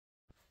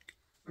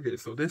Okay,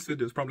 so this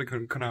video is probably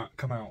gonna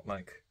come out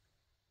like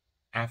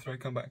after I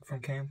come back from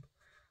camp.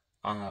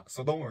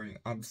 So don't worry,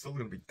 I'm still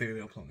gonna be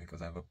daily uploading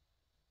because I have a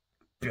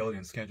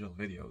billion scheduled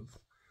videos.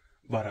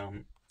 But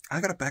I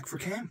got back for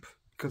camp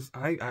because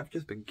I've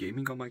just been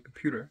gaming on my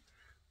computer.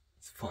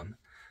 It's fun.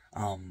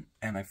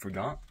 And I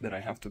forgot that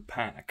I have to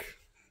pack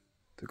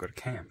to go to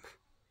camp.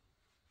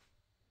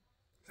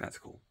 That's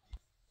cool.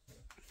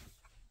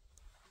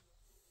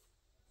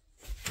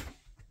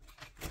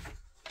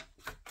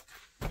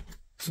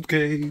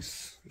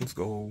 Suitcase. Let's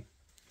go.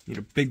 Need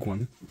a big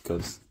one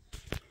because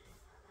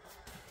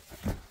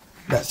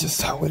that's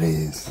just how it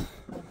is.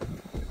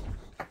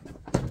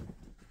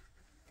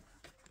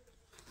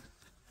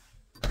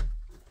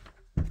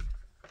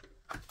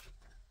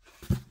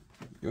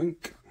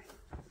 Yoink.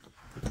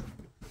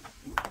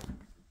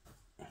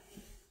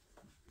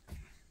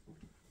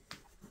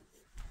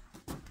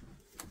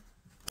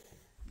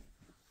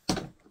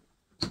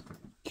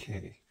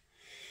 Okay.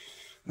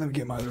 Let me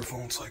get my other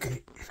phone so I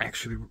can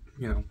actually,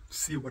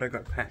 see what I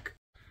gotta pack.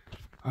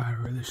 I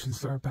really should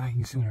start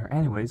packing sooner.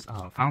 Anyways,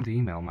 found the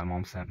email my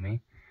mom sent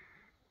me.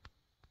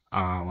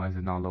 Why is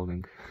it not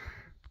loading?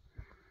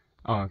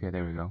 Oh, okay,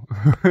 there we go.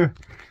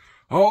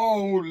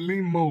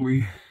 Holy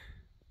moly.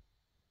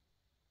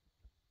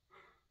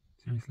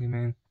 Seriously,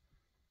 man?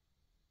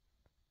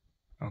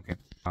 Okay,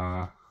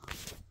 let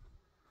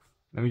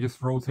me just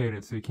rotate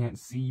it so you can't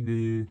see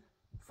the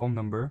phone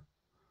number.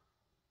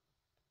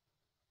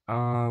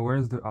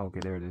 Where's the... Oh,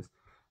 okay, there it is.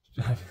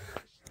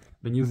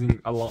 Been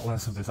using a lot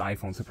less of this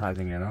iPhone,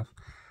 surprisingly enough.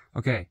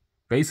 Okay,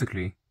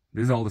 basically,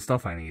 this is all the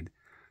stuff I need.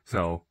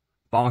 So,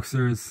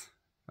 boxers,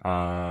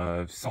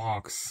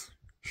 socks,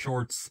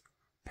 shorts,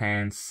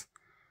 pants,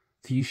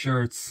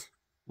 t-shirts,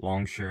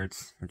 long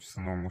shirts, or just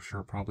a normal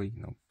shirt probably,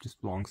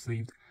 just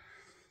long-sleeved.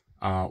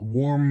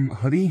 Warm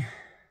hoodie.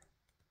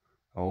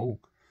 Oh,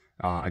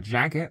 a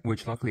jacket,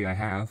 which luckily I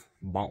have.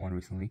 Bought one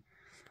recently.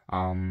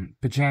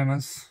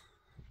 Pajamas.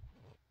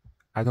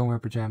 I don't wear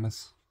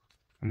pajamas.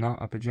 I'm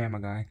not a pajama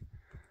guy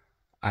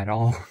at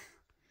all.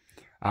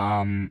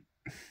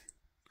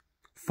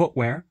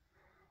 Footwear,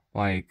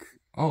 like,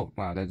 oh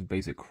wow, that's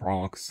basic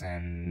Crocs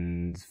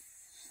and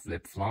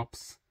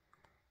flip-flops.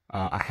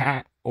 A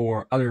hat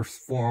or other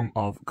form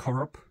of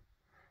cover-up,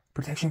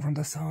 protection from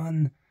the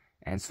sun,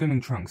 and swimming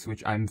trunks,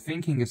 which I'm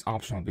thinking is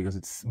optional because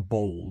it's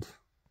bold.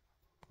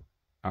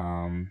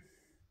 Oh.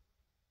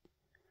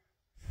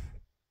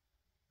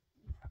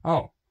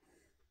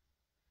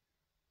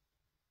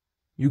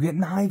 You get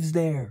knives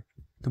there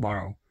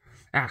tomorrow.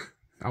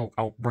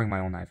 I'll bring my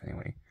own knife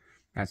anyway.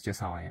 That's just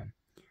how I am.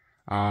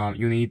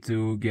 You need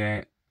to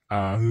get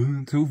a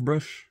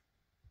toothbrush,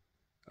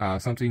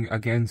 something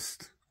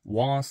against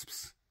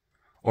wasps,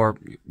 or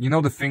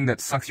the thing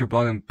that sucks your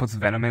blood and puts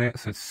venom in it,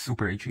 so it's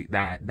super itchy.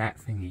 That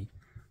thingy,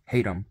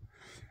 hate them.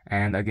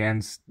 And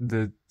against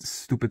the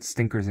stupid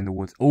stinkers in the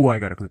woods. Oh, I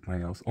gotta clip my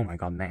nails. Oh my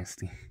god,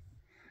 nasty.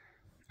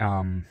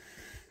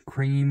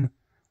 Cream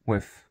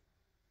with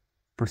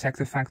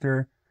protective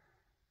factor,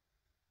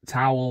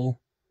 towel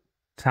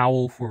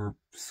for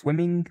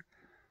swimming.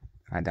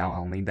 I doubt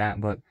I'll need that,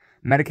 but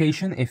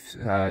medication if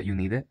you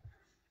need it.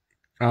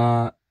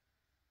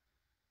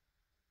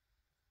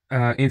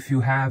 If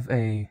you have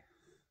a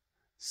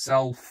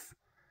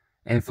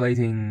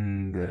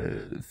self-inflating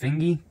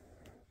thingy,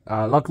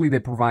 luckily they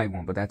provide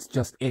one, but that's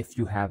just if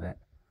you have it.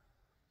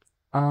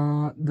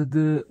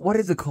 What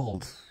is it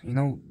called?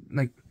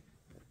 Like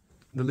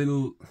the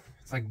little,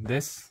 it's like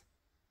this.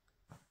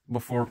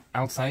 Before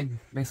outside,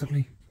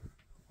 basically.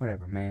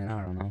 Whatever, man,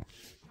 I don't know.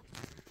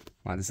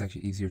 Wow, this is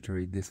actually easier to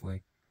read this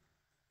way.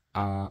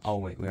 Oh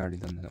wait, we already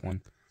done that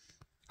one.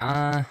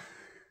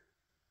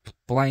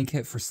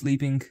 Blanket for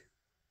sleeping.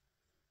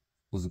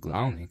 Was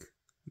Glaunik?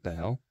 What the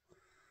hell?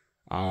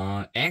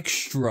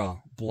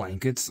 Extra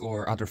blankets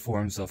or other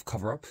forms of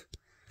cover-up.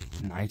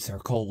 Nights are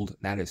cold,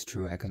 that is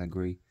true, I can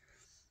agree.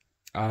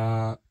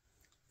 Bottle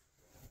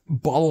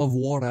of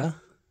water.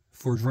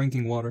 For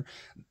drinking water,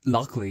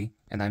 luckily,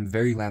 and I'm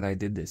very glad I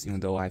did this, even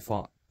though I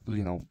thought,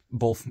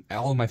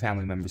 all my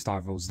family members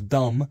thought it was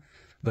dumb,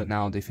 but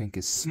now they think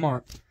it's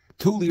smart.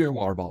 2-liter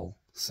water bottle,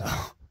 so,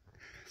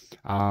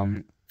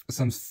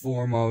 some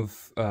form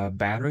of,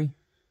 battery,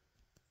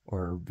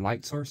 or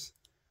light source.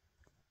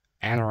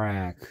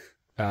 Anorak,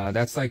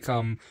 that's like,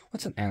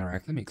 what's an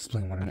anorak? Let me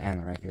explain what an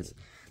anorak is.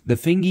 The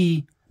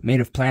thingy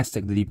made of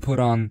plastic that you put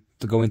on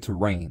to go into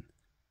rain.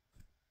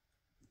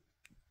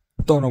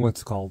 Don't know what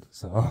it's called,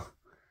 so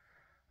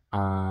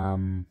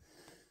a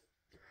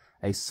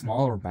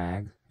smaller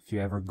bag if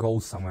you ever go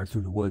somewhere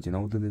through the woods,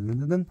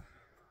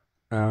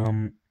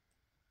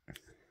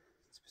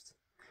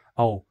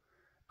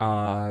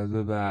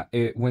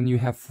 when you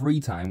have free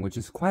time, which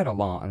is quite a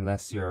lot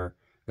unless you're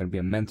gonna be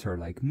a mentor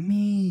like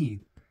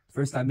me.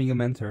 First time being a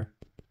mentor,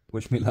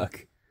 wish me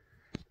luck.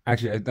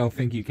 Actually, I don't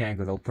think you can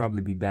because I'll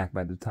probably be back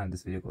by the time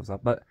this video goes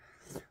up, but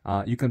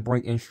you can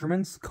bring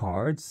instruments,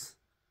 cards,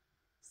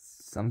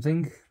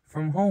 something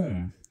from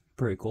home.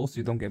 Pretty cool, so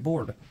you don't get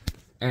bored.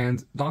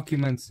 And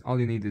documents, all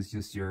you need is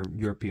just your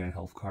European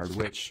health card,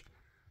 which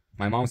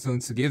my mom still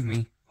needs to give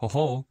me. Ho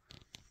ho.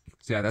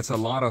 So yeah, that's a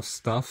lot of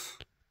stuff.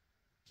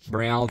 In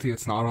reality,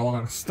 it's not a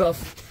lot of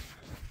stuff.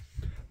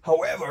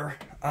 However,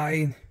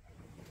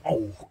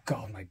 oh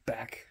god, my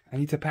back. I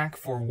need to pack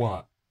for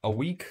what? A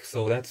week?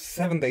 So that's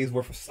 7 days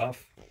worth of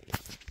stuff.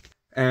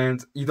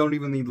 And you don't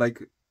even need, like,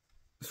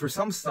 for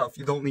some stuff,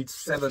 you don't need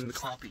 7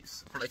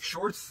 copies. For like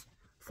shorts,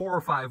 4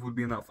 or 5 would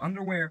be enough.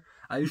 Underwear,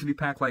 I usually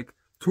pack like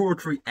 2 or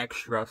 3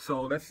 extra.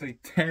 So let's say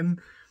 10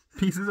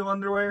 pieces of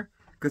underwear.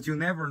 Because you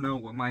never know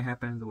what might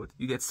happen to it.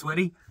 You get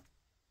sweaty?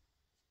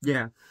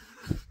 Yeah.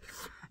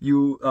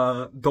 You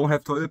don't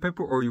have toilet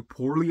paper, or you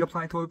poorly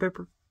apply toilet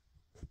paper?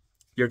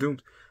 You're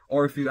doomed.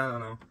 Or if you, I don't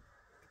know.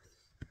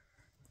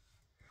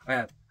 I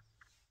had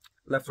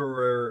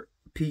leftover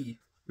pee,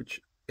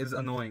 which is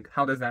annoying.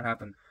 How does that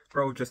happen?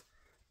 Bro, just,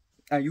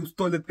 I use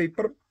toilet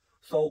paper,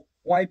 so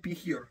why pee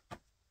here?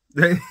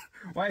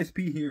 Why is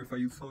pee here if I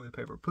use toilet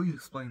paper? Please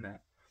explain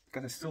that.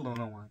 Because I still don't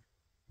know why.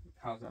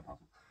 How is that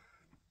possible?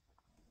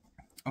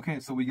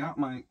 Okay, so we got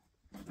my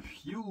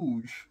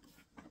huge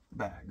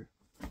bag.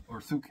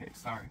 Or suitcase,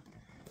 sorry.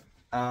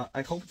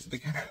 I hope it's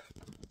big enough.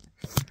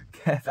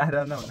 Guess, I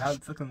don't know. Now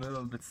it's looking a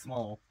little bit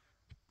small.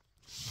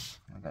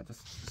 Oh my god,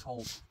 just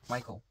hold.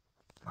 Michael.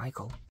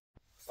 Michael.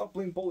 Stop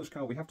playing Polish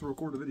cow, we have to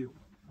record a video.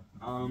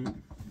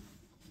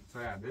 So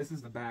yeah, this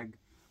is the bag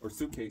or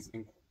suitcase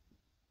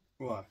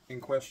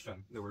in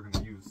question that we're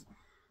gonna use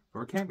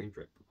for a camping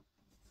trip.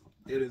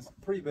 It is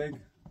pretty big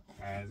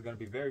and it's gonna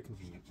be very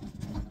convenient.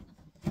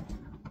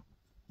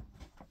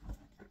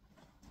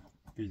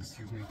 Please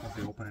excuse me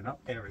as I open it up.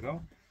 There we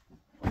go.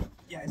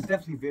 Yeah, it's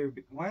definitely very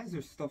big. Why is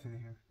there stuff in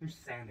here? There's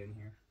sand in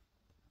here.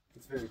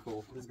 It's very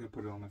cool. I'm just gonna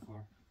put it on my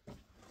floor.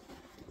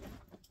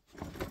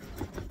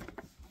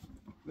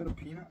 Little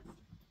peanut.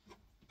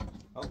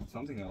 Oh,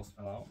 something else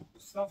fell out.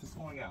 Stuff is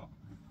falling out.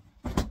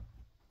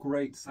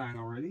 Great sign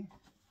already.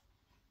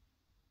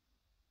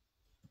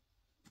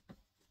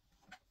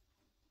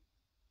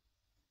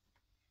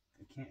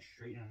 I can't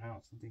straighten it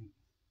out. Something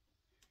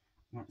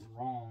went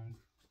wrong.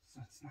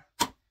 So it's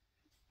not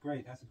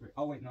great. That's a great.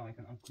 Oh wait, no, I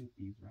can unclip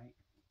these, right?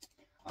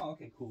 Oh,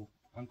 okay, cool.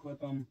 Unclip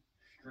them,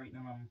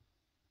 straighten them,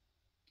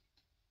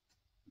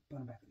 put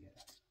them back together.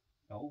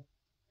 No.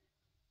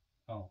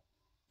 Oh.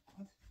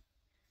 What?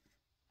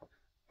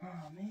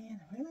 Oh man,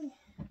 really?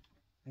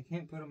 I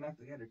can't put them back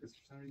together because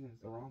for some reason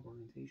it's the wrong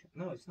orientation.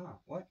 No, it's not.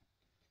 What?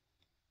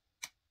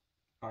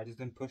 Oh, I just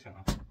didn't push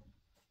enough.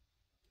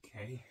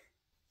 Okay.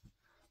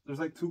 There's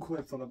like 2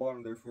 clips on the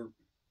bottom there for,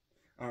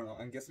 I don't know,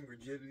 I'm guessing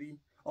rigidity.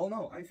 Oh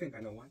no, I think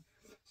I know why.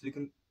 So you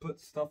can put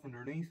stuff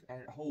underneath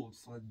and it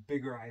holds like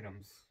bigger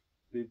items.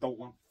 They don't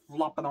want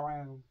flopping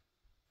around.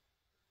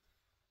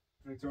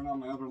 Let me turn on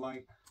my other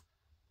light.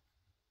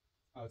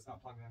 Oh, it's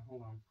not plugged in.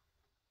 Hold on.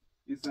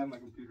 Used to have my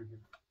computer here.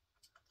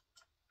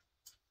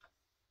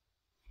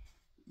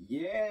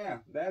 Yeah,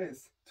 that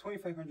is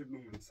 2500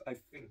 lumens, I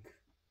think.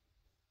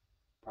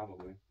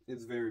 Probably.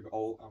 It's very,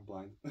 oh, I'm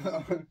blind.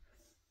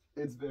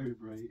 It's very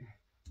bright.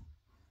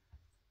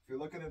 If you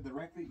look at it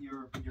directly,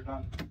 you're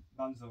done.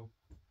 Dunzo.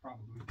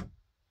 Probably.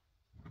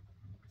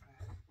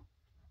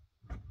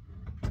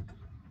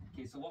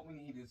 Okay, so what we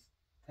need is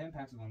 10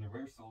 packs of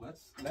underwear, so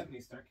let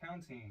me start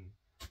counting.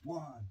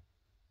 1,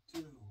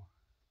 2,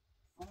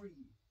 3,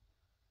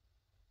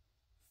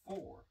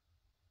 4,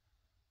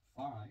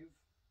 5,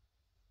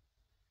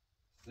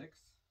 6,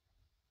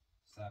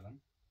 7,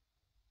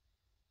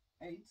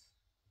 8,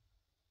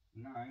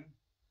 9,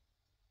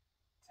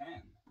 10,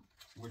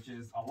 which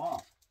is a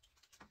lot.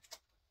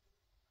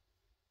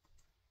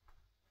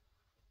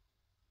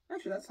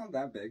 Actually, that's not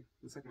that big.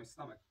 It's like my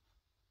stomach.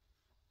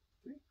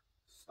 See?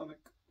 Stomach.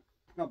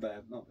 Not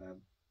bad, not bad.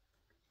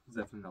 It's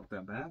definitely not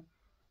that bad.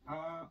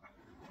 The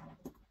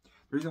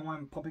reason why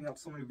I'm pumping out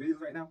so many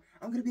videos right now,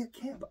 I'm gonna be at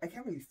camp. I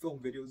can't really film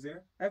videos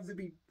there. I have to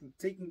be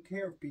taking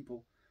care of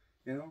people,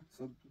 you know,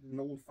 so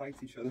no one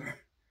fights each other.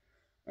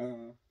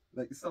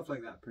 Like stuff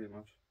like that, pretty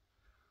much.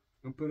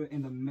 I'm gonna put it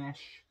in the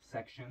mesh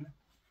section,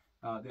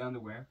 the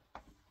underwear,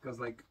 because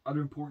like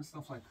other important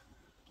stuff like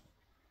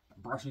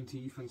brushing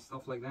teeth and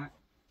stuff like that,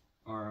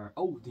 or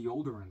oh,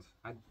 deodorant.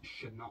 I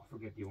should not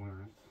forget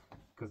deodorant.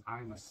 Because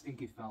I'm a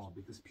stinky fellow,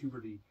 because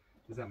puberty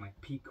is at my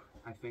peak,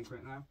 I think,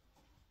 right now.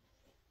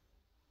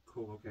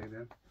 Cool, okay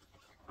then.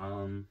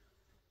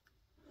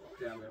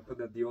 Yeah, I'm gonna put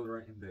that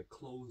deodorant in the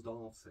closed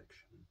off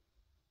section.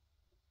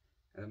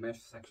 And the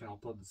mesh section, I'll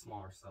put the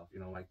smaller stuff, you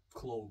know, like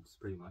clothes,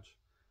 pretty much.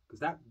 Because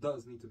that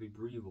does need to be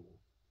breathable.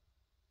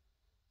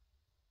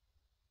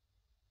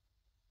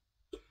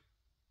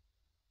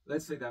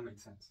 Let's say that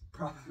makes sense.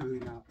 Probably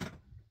not.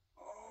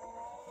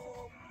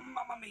 Oh,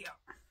 mamma mia!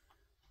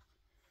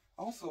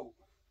 Also,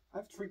 I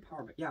have 3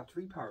 power banks. Yeah,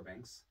 3 power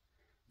banks.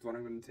 That's what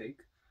I'm going to take.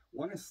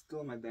 One is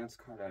still my dance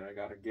card that I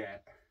gotta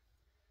get.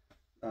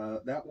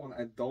 That one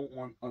I don't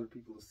want other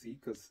people to see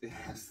because it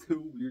has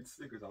 2 weird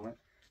stickers on it.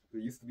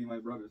 It used to be my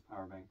brother's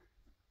power bank.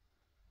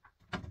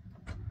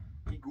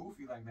 Be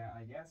goofy like that,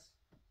 I guess.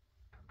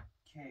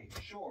 Okay,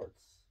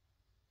 shorts.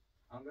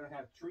 I'm going to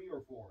have 3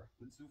 or 4.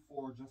 Let's do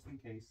 4 just in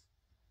case.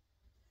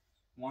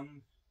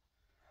 One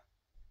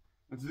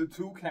It's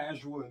too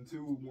casual and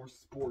too more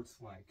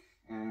sports-like.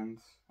 And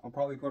I'll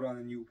probably put on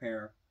a new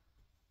pair,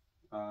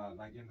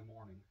 like in the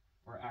morning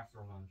or after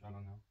lunch. I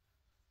don't know.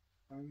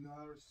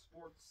 Another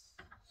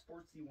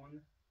sportsy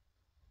one.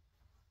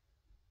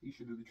 You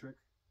should do the trick.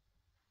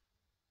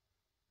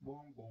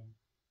 Boom, boom.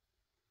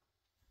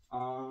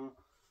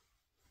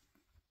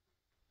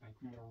 Like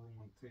more room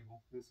on the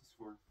table. This is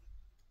for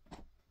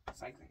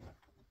cycling.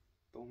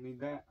 Don't need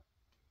that.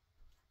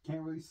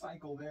 Can't really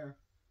cycle there.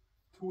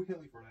 Too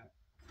hilly for that.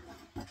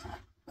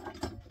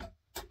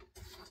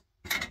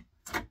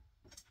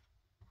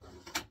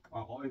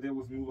 Well, all I did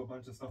was move a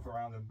bunch of stuff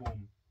around and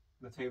boom,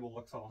 the table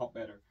looks a lot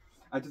better.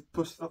 I just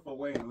pushed stuff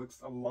away and it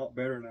looks a lot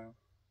better now.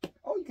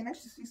 Oh, you can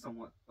actually see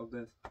somewhat of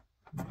this.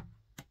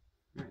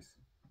 Nice.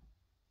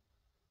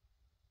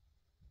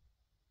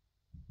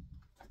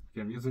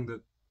 Okay, I'm using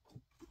the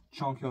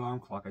chunky alarm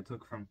clock I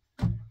took from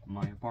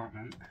my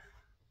apartment.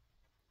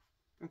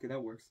 Okay,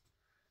 that works.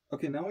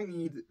 Okay, now we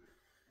need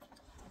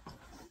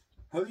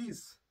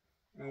hoodies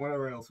and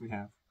whatever else we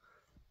have.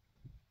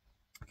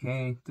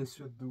 Okay, this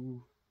should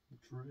do the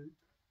trick.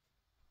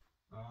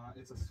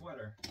 It's a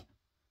sweater.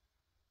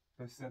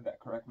 If I said that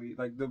correctly,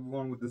 like the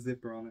one with the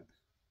zipper on it.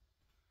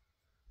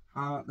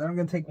 Then I'm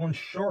gonna take one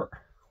short,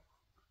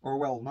 or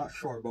well, not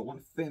short, but one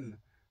thin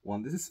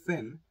one. This is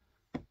thin.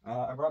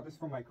 I brought this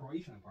from my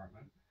Croatian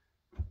apartment.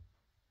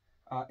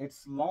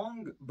 It's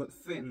long but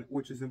thin,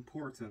 which is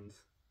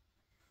important.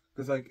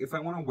 Because like, if I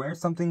want to wear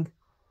something,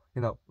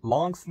 you know,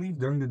 long sleeve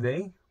during the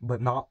day,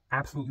 but not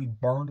absolutely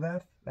burned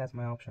that's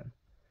my option.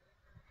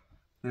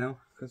 You know,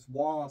 because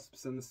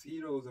wasps and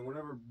mosquitoes and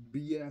whatever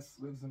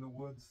BS lives in the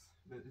woods,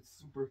 it's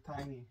super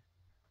tiny.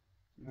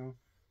 You know?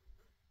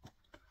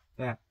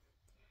 Yeah.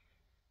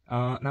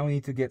 Now we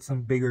need to get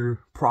some bigger,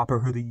 proper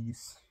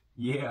hoodies.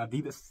 Yeah,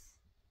 Adidas.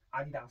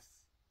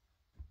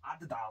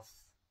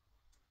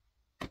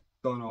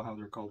 Don't know how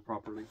they're called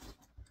properly.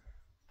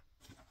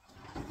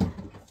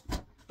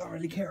 Don't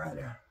really care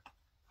either.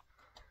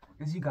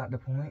 Because you got the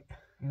point,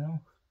 you know?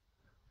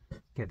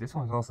 Okay, this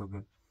one's also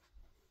good.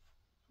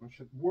 This one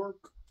should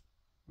work.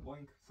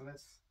 Boink. So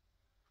that's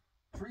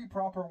 3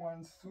 proper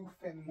ones, 2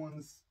 thin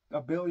ones,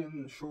 1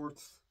 billion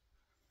shorts,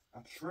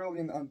 1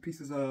 trillion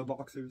pieces of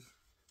boxers.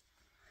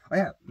 Oh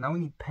yeah, now we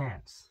need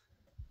pants.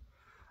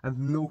 I have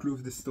no clue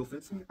if this still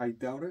fits me. I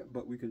doubt it,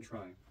 but we can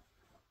try.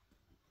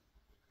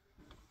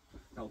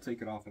 I'll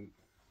take it off and...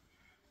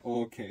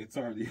 Okay, it's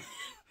already...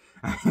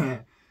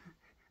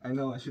 I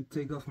know I should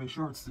take off my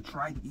shorts to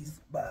try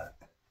these, but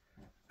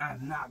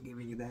I'm not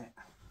giving you that.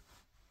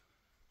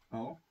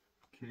 Oh,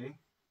 okay.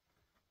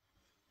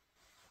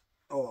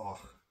 Oh,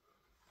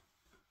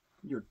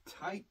 you're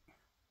tight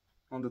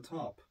on the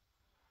top.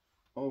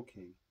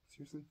 Okay,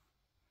 seriously?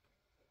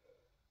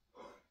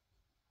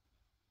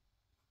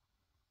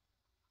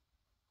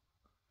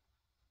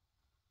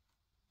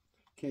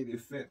 Okay, they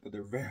fit, but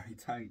they're very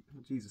tight.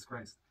 Jesus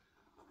Christ.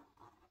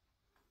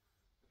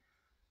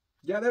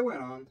 Yeah, they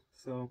went on,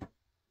 so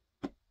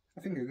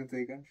I think I can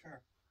take them,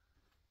 sure.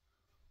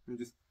 And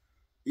just,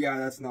 yeah,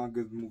 that's not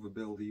good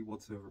movability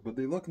whatsoever, but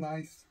they look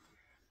nice,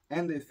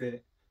 and they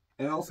fit.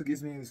 And it also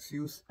gives me an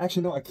excuse.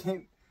 Actually, no, I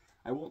can't.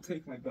 I won't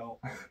take my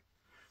belt,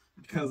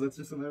 because that's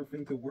just another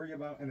thing to worry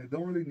about, and I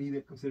don't really need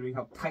it considering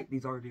how tight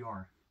these already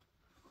are.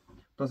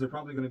 Plus, they're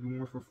probably going to be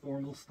more for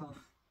formal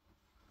stuff.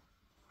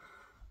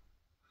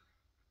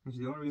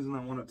 Actually, the only reason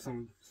I wanted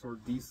some sort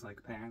of these type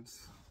of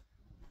pants,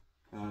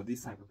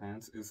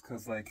 is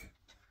because like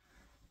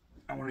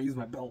I want to use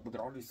my belt, but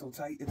they're already so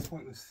tight, it's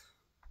pointless.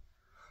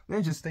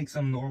 Then just take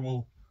some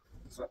normal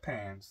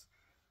sweatpants.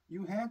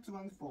 You had to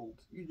unfold.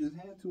 You just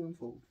had to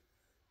unfold.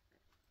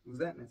 Was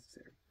that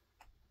necessary?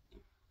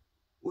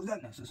 Was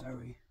that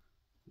necessary?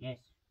 Yes,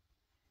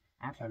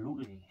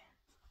 absolutely.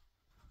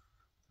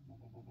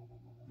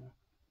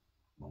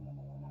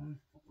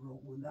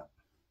 Roll with that.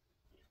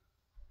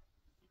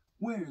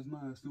 Where's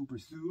my super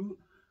suit?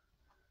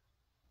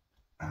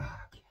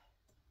 Ah, okay.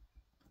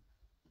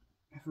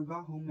 I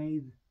forgot who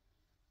made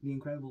The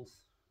Incredibles.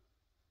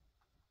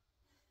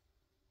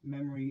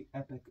 Memory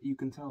epic, you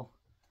can tell.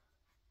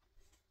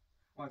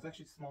 Well, it's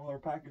actually smaller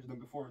package than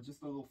before, it's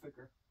just a little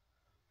thicker.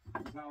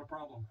 It's not a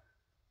problem.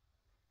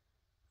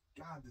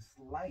 God, this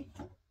light.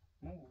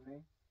 Move,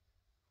 man.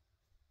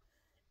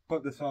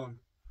 Put this on.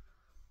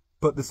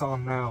 Put this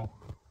on now.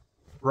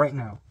 Right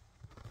now.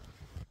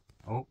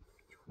 Oh,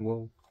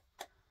 whoa.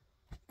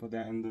 Put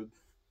that in the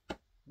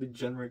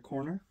degenerate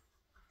corner.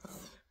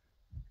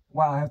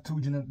 Wow, I have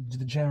 2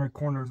 degenerate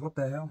corners. What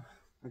the hell?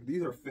 Like,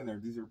 these are thinner.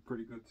 These are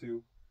pretty good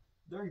too.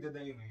 During the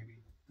day,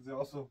 maybe. Because they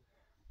also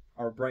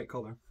are a bright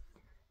color.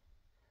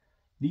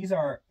 These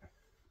are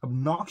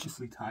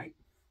obnoxiously tight.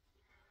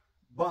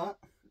 But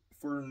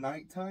for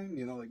nighttime,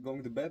 you know, like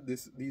going to bed,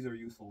 these are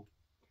useful.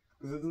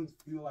 Because it doesn't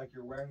feel like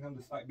you're wearing them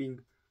despite being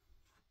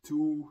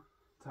too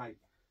tight.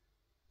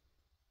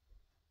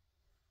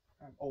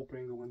 I'm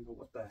opening the window.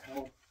 What the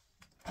hell?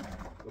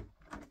 The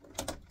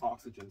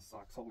oxygen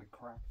sucks. Holy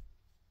crap.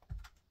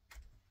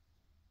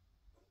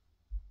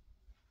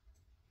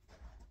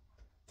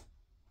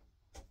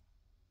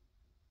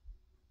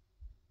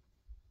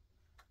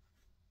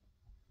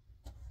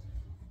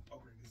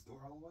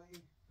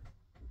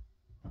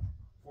 way,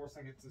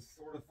 forcing it to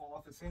sort of fall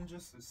off its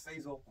hinges so it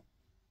stays open.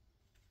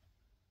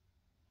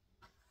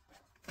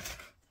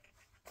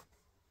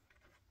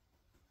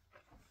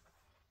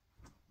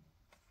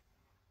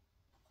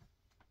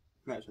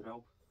 That should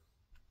help.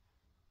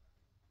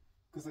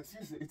 Because like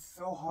seriously, it's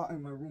so hot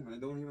in my room and I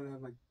don't even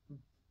have my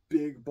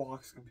big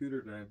box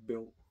computer that I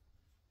built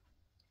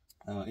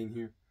in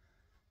here.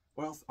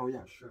 What else? Oh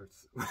yeah,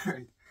 shirts.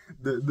 Right.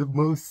 The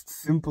most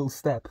simple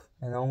step,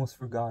 and I almost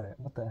forgot it.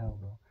 What the hell,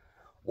 bro?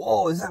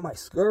 Whoa, is that my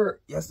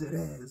skirt? Yes, it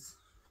is.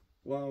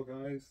 Wow,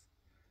 guys,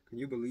 can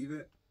you believe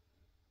it?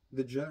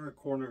 The Degenerate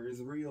Corner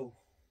is real.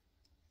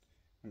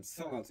 I'm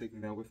still not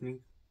taking that with me,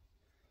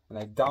 and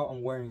I doubt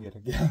I'm wearing it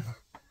again.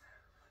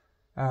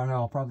 I don't know.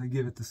 I'll probably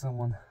give it to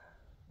someone.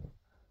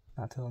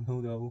 Not telling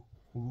who though.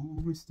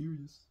 Ooh,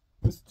 mysterious.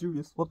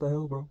 Mysterious. What the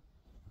hell, bro?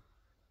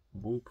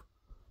 Boop.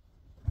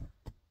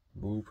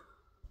 Boop.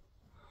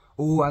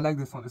 Oh, I like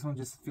this one. This one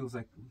just feels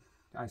like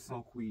I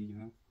smoke weed, you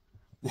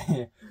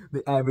know?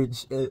 The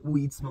average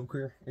weed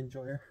smoker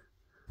enjoyer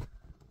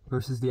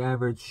versus the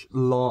average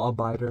law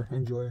abider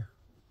enjoyer.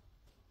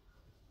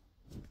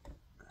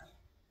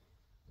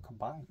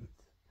 Combined.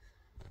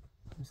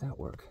 How does that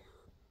work?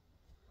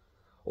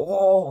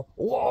 Oh,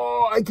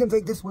 whoa, I can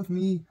take this with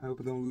me. I hope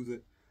I don't lose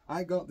it.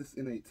 I got this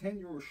in a 10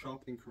 euro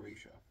shop in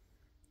Croatia.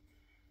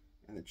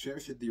 And I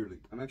cherish it dearly.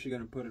 I'm actually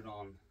going to put it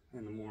on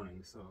in the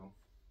morning, so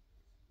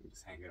let me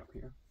just hang it up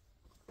here.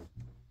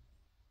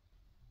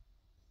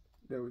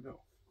 There we go.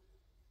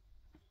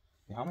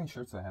 Yeah, how many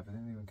shirts do I have? I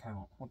didn't even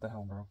count. What the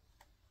hell, bro?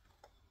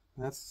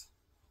 This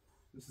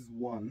is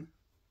one.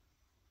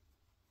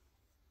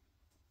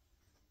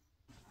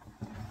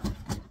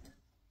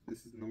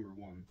 This is number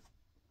one.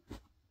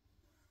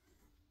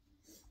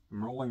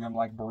 I'm rolling them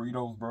like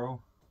burritos,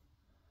 bro.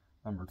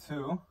 Number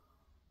two.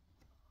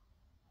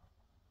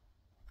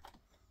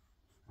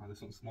 Oh,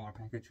 this one's smaller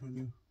package on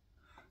you.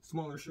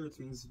 Smaller shirts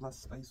means less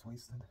space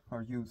wasted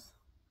or used.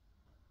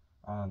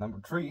 Number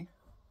three.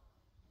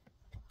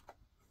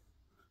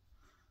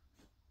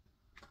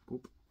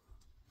 Boop.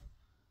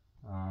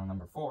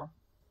 Number four.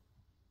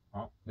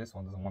 Oh, this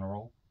one doesn't want to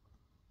roll.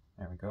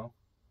 There we go.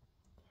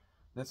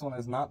 This one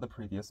is not the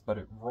prettiest, but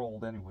it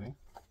rolled anyway.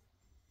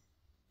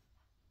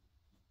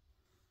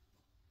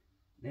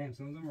 Damn,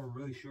 some of them are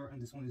really short,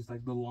 and this one is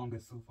like the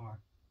longest so far.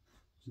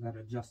 So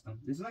gotta adjust them.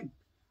 This is like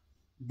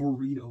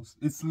burritos.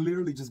 It's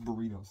literally just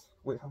burritos.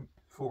 Wait, how many?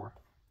 Four.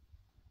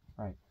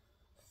 Right.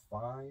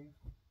 Five.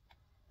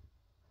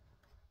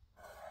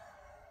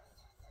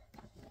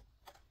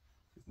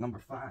 It's number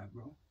five,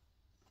 bro.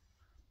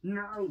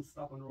 No,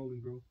 stop unrolling,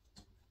 bro.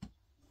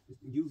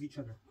 Just use each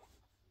other.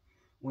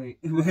 Wait.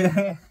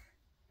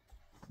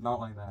 Not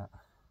like that.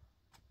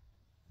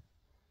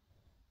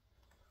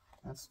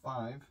 That's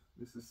five.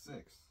 This is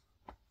six.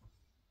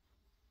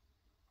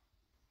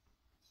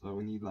 So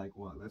we need like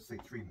what? Let's say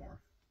three more.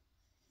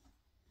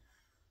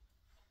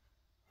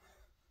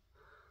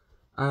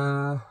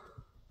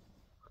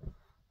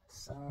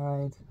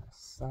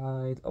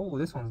 Side. Oh,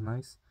 this one's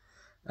nice.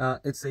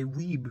 It's a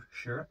weeb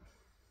shirt.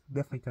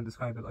 Definitely can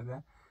describe it like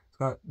that. It's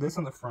got this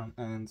on the front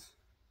and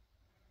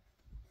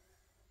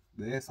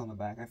this on the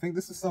back. I think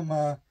this is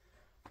some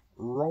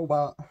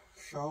robot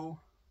show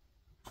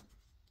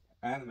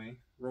anime.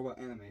 Robot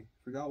anime.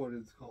 Forgot what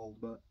it's called,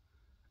 but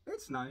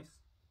it's nice.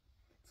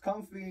 It's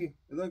comfy.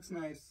 It looks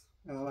nice,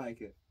 and I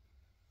like it.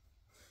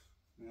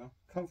 You know,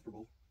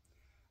 comfortable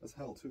as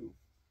hell too.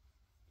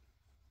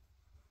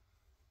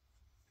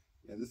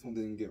 Yeah, this one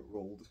didn't get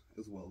rolled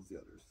as well as the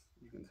others.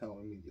 You can tell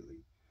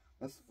immediately.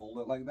 Let's fold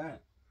it like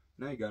that.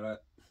 Now you got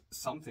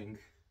something.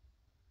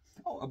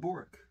 Oh, a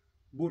Burek.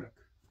 Burek.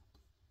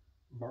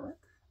 Barack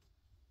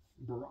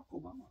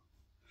Obama.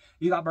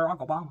 You got Barack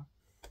Obama.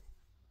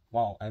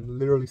 Wow, I'm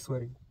literally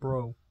sweating.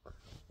 Bro.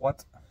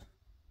 What?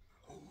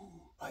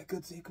 I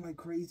could take my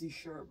crazy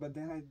shirt, but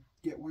then I'd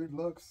get weird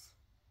looks.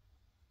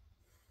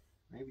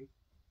 Maybe.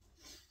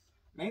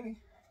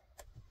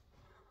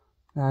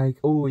 Like,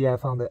 oh yeah, I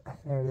found it.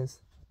 There it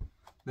is.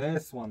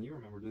 This one, you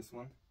remember this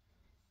one.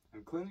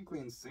 I'm clinically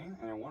insane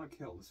and I want to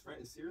kill. This threat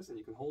is serious and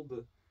you can hold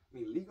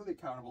me legally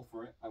accountable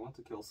for it. I want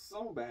to kill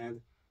so bad.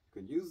 You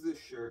can use this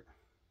shirt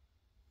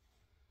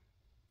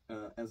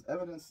as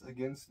evidence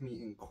against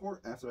me in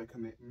court after I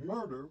commit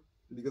murder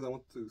because I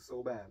want to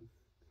so bad.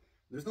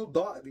 There's no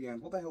dot at the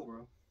end. What the hell,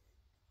 bro?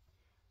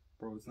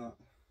 Bro, it's not.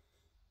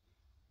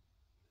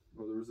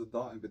 Bro, there was a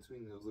dot in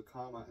between. There was a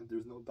comma and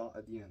there's no dot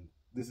at the end.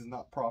 This is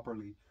not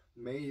properly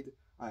made.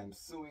 I am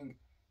suing.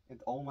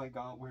 And oh my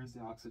god, where's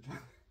the oxygen?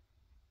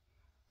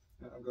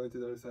 I'm going to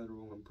the other side of the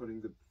room. I'm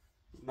putting the.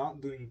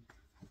 Not doing.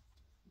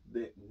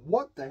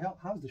 What the hell?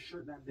 How's the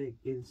shirt that big?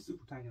 It is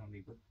super tiny on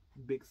me, but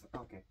big.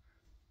 Okay.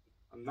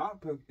 I'm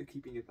not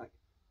keeping it like.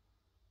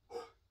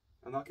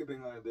 I'm not keeping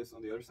it like this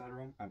on the other side of the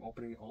room. I'm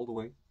opening it all the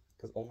way.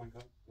 Because oh my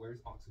god, where's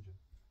oxygen?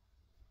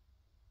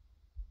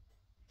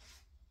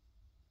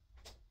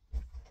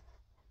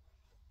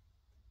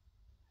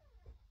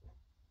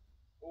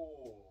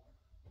 Oh.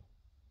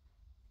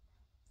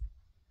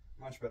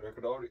 Much better.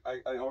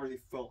 I already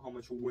felt how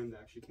much wind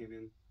actually came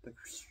in. Like,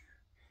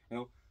 you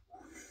know.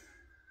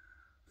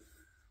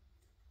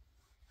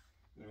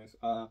 Anyways,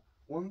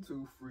 1,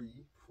 2,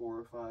 3,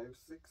 4, 5,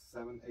 6,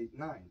 7, 8,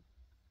 9.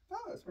 Oh,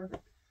 that's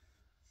perfect.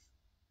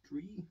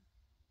 3,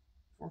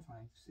 4, 5,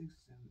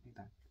 6, 7, 8,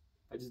 9.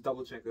 I just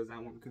double checked because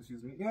that one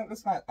confused me. Yeah,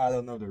 let's not add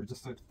another,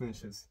 just so it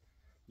finishes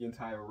the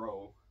entire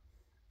row.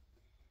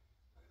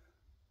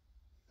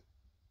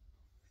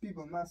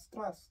 People must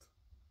trust.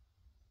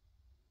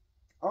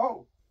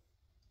 Oh!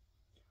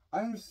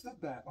 I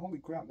understood that. Holy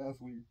crap, that was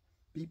weird.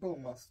 People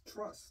must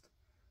trust.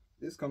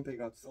 This company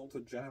got sold to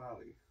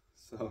Generali.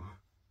 So,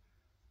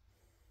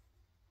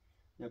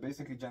 yeah,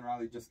 basically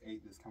Generali just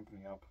ate this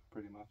company up,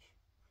 pretty much.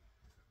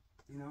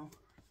 You know?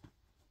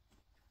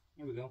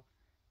 Here we go.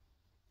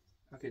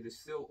 Okay, there's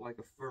still like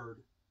a third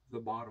of the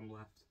bottom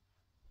left.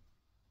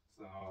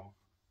 So,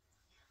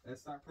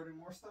 let's start putting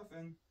more stuff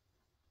in.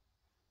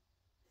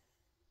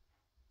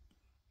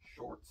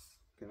 Shorts.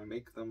 Can I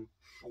make them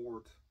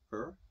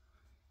shorter?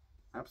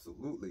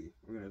 Absolutely.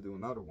 We're gonna do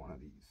another one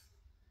of these.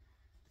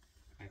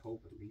 I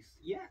hope at least.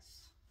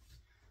 Yes!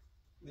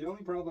 The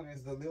only problem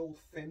is the little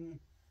thin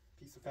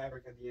piece of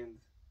fabric at the end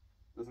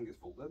doesn't get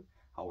folded.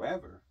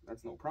 However,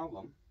 that's no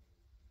problem.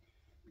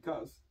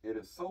 Because it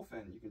is so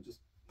thin, you can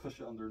just push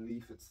it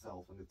underneath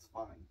itself and it's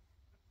fine.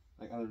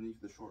 Like underneath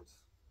the shorts.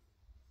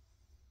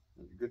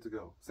 And you're good to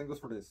go. Same goes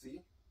for this,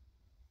 see?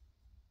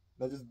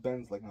 That just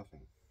bends like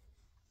nothing.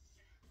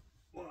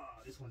 Whoa,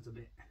 this one's a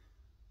bit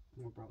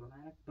more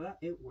problematic, but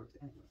it worked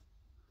anyway.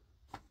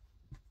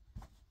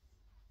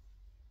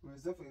 Well,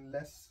 it's definitely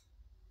less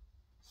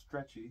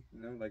stretchy,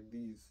 you know, like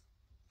these.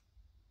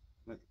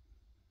 Like,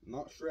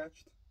 not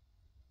stretched.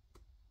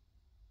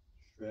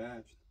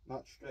 Stretched.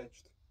 Not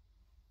stretched.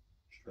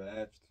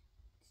 Stretched.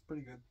 It's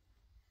pretty good.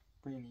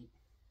 Pretty neat.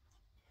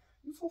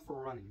 Useful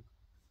for running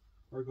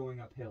or going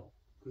uphill.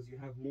 Because you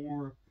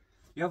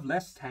have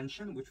less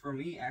tension, which for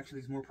me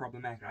actually is more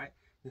problematic, right?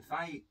 If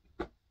I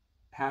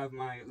have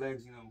my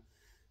legs, you know,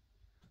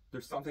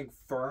 there's something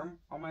firm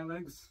on my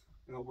legs,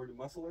 you know, where the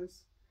muscle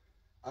is,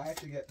 I have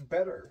to get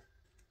better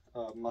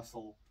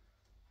muscle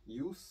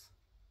use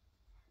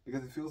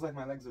because it feels like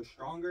my legs are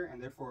stronger,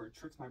 and therefore it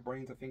tricks my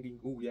brain to thinking,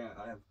 oh yeah,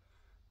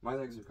 my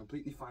legs are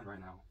completely fine right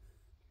now.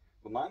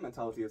 But my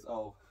mentality is,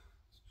 oh,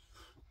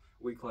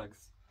 weak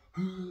legs.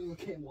 I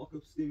can't walk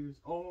upstairs.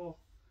 Oh,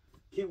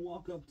 can't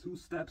walk up 2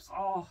 steps.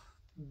 Oh,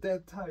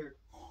 dead tired.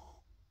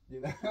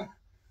 You know?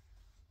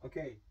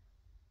 Okay.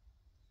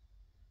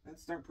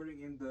 Let's start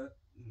putting in the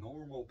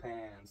normal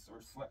pants or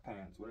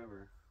sweatpants,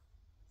 whatever.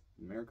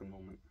 American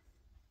moment.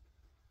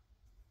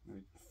 Let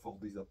me fold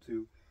these up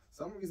too.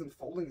 Some reason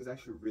folding is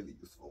actually really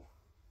useful.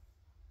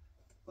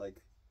 Like,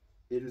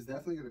 it is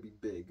definitely going to be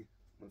big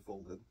when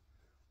folded,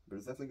 but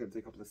it's definitely going to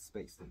take up less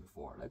space than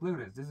before. Like, look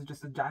at this. This is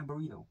just a giant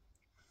burrito.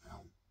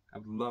 I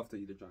would love to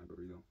eat a giant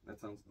burrito. That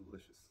sounds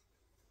delicious.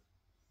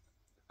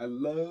 I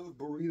love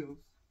burritos.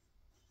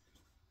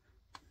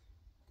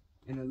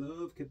 And I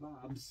love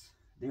kebabs.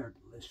 They are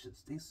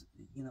delicious. This,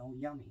 you know,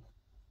 yummy.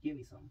 Give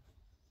me some.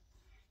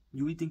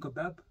 You eating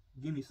kebab?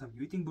 Give me some.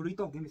 You eating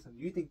burrito? Give me some.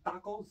 You eating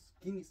tacos?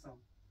 Give me some.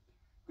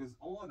 Because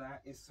all of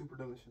that is super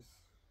delicious.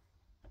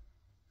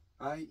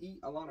 I eat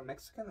a lot of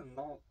Mexican and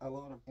not a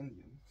lot of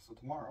Indian. So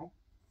tomorrow,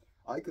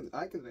 I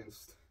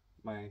convinced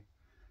my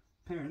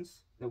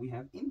parents that we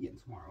have Indian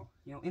tomorrow.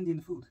 You know, Indian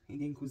food,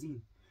 Indian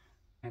cuisine.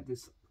 At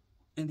this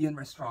Indian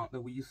restaurant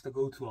that we used to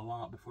go to a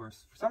lot before.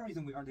 For some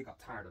reason, we already got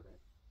tired of it.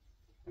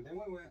 And then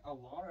we went a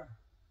lot of...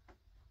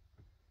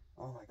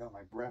 Oh my god,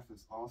 my breath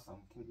is awesome.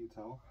 Can't you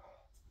tell?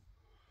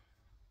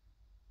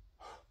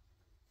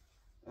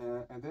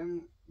 And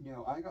then, you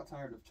know, I got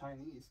tired of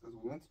Chinese because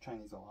we went to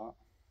Chinese a lot.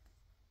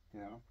 You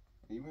know,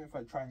 even if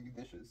I try new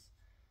dishes,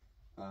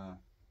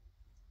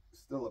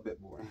 still a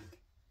bit boring.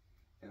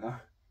 You know?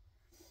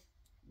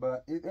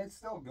 But it's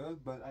still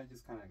good, but I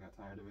just kind of got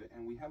tired of it.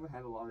 And we haven't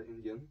had a lot of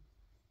Indian,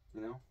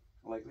 you know,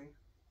 lately.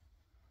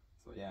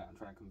 So yeah, I'm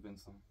trying to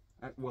convince them.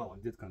 Well,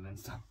 I did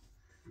convince them.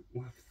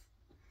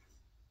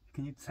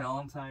 Can you tell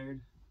I'm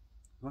tired?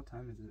 What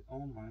time is it?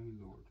 Oh my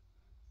lord.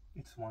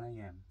 It's 1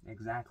 a.m.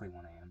 Exactly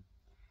 1 a.m.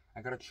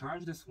 I gotta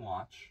charge this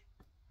watch.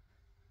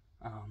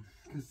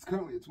 Because it's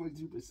currently at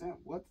 22%.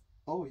 What?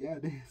 Oh yeah,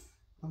 it is.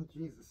 Oh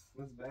Jesus,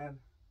 that's bad.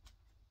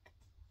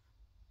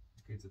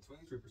 Okay, it's at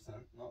 23%.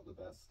 Not the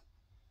best.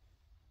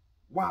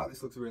 Wow,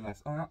 this looks really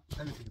nice. Oh, no,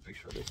 let me take a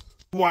picture of this.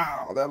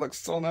 Wow, that looks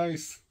so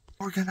nice.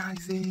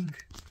 Organizing.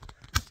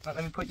 Now,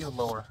 let me put you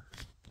lower.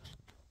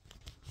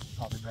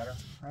 Probably better,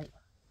 right?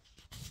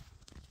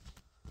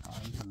 Oh,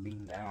 I need to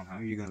lean down. How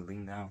are you gonna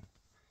lean down?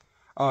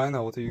 Oh, I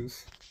know what to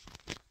use.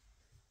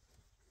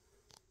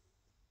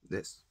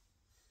 This.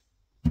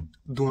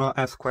 Do not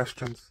ask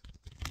questions.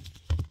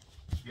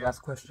 If you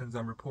ask questions,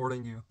 I'm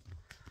reporting you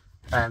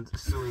and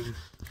suing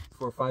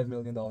for $5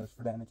 million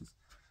for damages.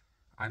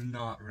 I'm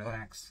not.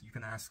 Relax. You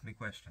can ask me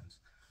questions,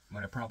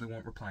 but I probably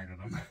won't reply to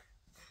them.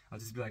 I'll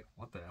just be like,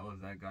 what the hell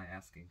is that guy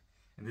asking?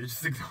 And then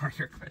just ignore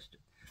your question.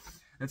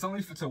 It's only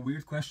if it's a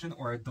weird question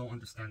or I don't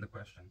understand the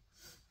question.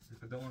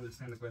 If I don't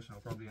understand the question,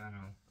 I'll probably, I don't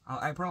know.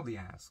 I probably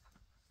ask.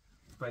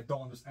 If I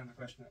don't understand the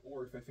question,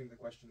 or if I think the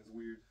question is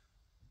weird.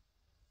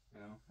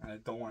 You know, and I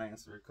don't want to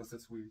answer it because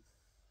it's weird.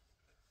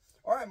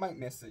 Or I might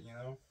miss it, you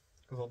know,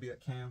 because I'll be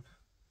at camp.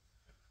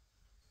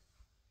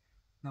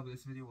 No, but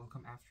this video will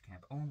come after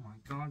camp. Oh my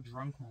god,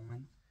 drunk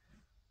moment.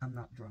 I'm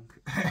not drunk.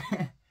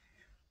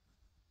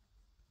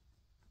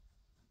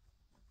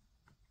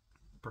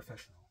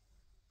 Professional.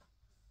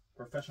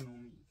 Professional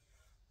me.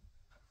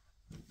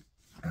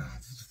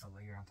 This is just a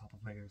layer on top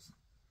of layers.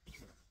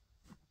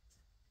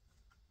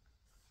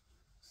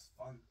 It's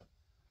fun.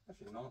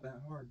 Actually, not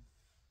that hard.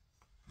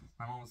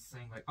 My mom was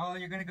saying like, oh,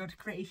 you're gonna go to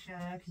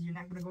Croatia because you're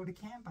not gonna go to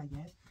camp, I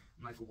guess.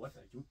 I'm like, what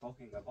are you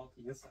talking about?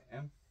 Yes, I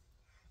am.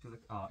 She's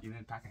like, oh, you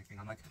didn't pack anything.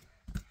 I'm like,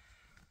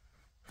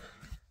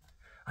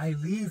 I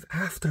leave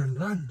after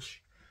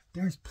lunch.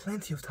 There's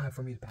plenty of time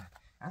for me to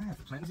pack. I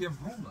have plenty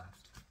of room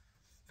left.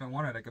 If I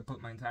wanted, I could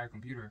put my entire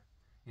computer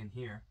in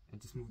here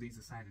and just move these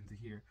aside into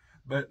here.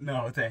 But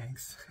no,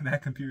 thanks.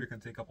 That computer can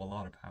take up a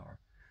lot of power.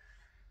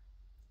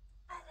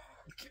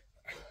 Okay.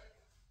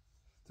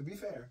 To be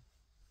fair,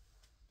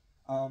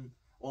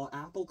 while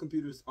Apple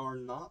computers are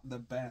not the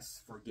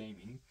best for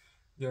gaming,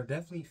 they're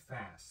definitely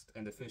fast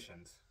and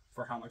efficient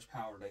for how much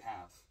power they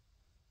have.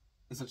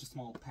 It's such a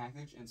small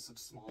package and such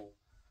small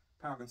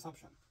power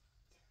consumption.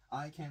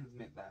 I can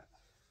admit that.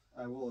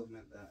 I will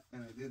admit that,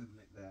 and I did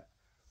admit that.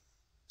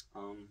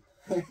 I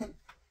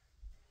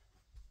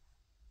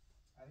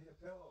need a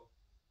pillow.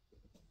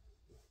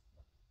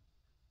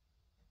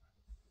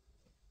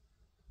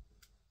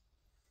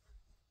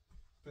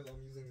 Pillow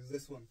I'm using is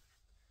this one.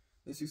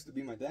 This used to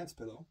be my dad's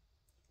pillow,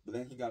 but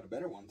then he got a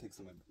better one, takes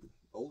to my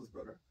oldest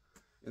brother,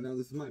 and now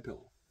this is my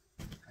pillow.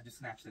 I just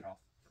snatched it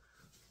off.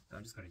 So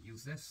I'm just gonna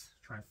use this,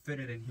 try and fit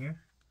it in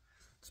here.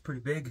 It's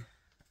pretty big.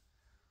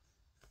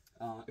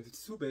 If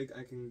it's too big,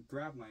 I can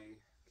grab my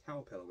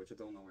cow pillow, which I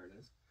don't know where it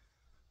is.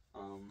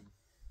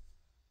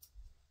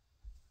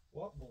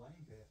 What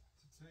blanket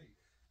to take?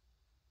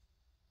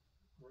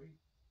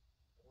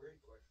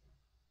 Great question.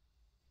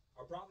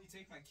 I'll probably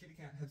take my kitty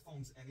cat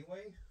headphones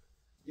anyway,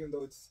 even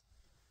though it's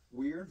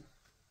weird.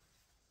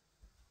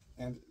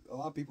 And a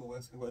lot of people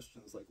ask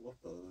questions like,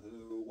 what the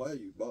hell? Why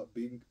you bought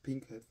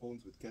pink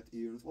headphones with cat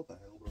ears? What the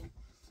hell, bro?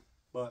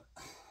 But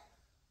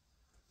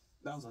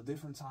that was a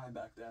different time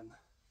back then.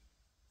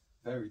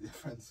 Very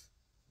different.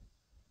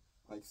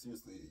 Like,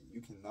 seriously,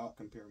 you cannot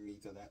compare me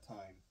to that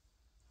time.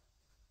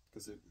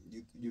 Because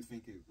you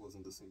think it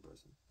wasn't the same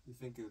person. You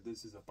think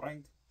this is a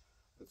prank.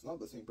 It's not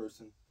the same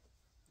person.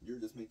 You're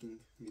just making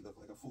me look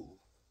like a fool.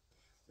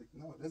 Like,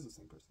 no, it is the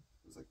same person.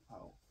 It's like,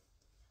 how?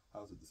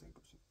 How is it the same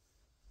person?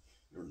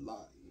 You're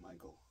lying,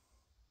 Michael.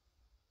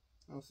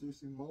 Oh,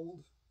 seriously,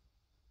 mold?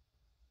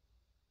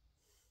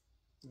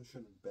 It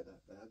shouldn't be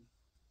that bad.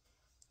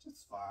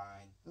 It's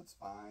fine. That's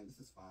fine. This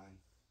is fine.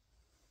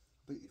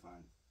 Completely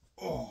fine.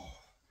 Oh.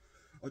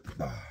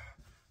 Boop.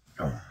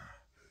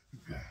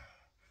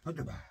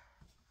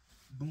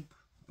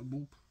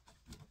 Boop.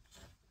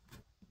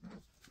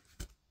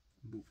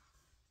 Boop.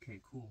 Okay,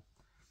 cool.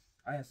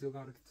 I still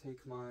gotta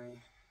take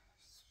my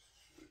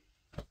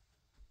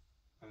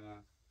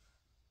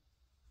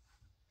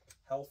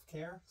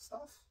healthcare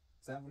stuff?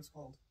 Is that what it's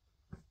called?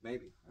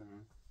 Maybe. I don't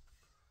know.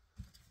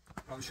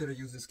 Probably should have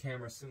used this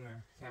camera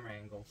sooner. Camera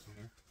angle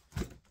sooner.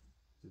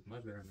 It's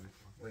much better than this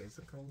one. Wait, is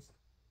it closed?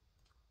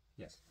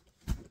 Yes.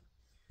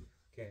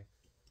 Okay.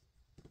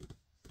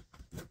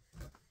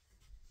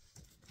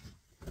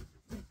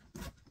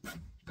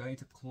 Don't need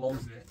to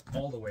close it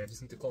all the way. I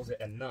just need to close it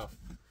enough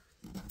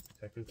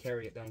so I can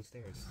carry it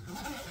downstairs.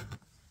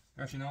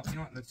 Actually, no. You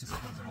know what? Let's just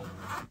close it all the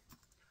way.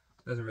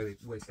 Doesn't really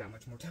waste that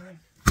much more time.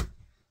 I'm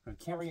gonna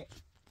carry it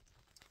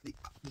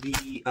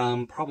the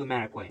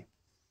problematic way.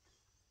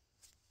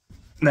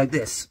 Like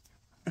this.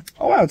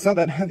 Oh wow, it's not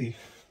that heavy.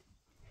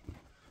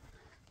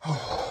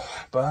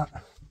 But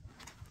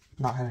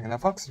not having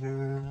enough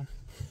oxygen.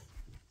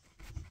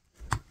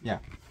 Yeah.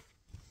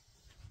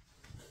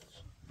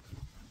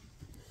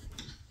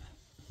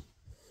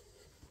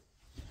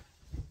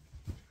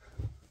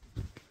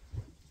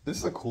 This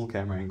is a cool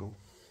camera angle.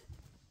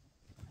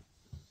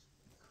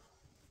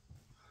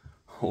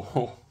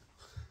 Oh.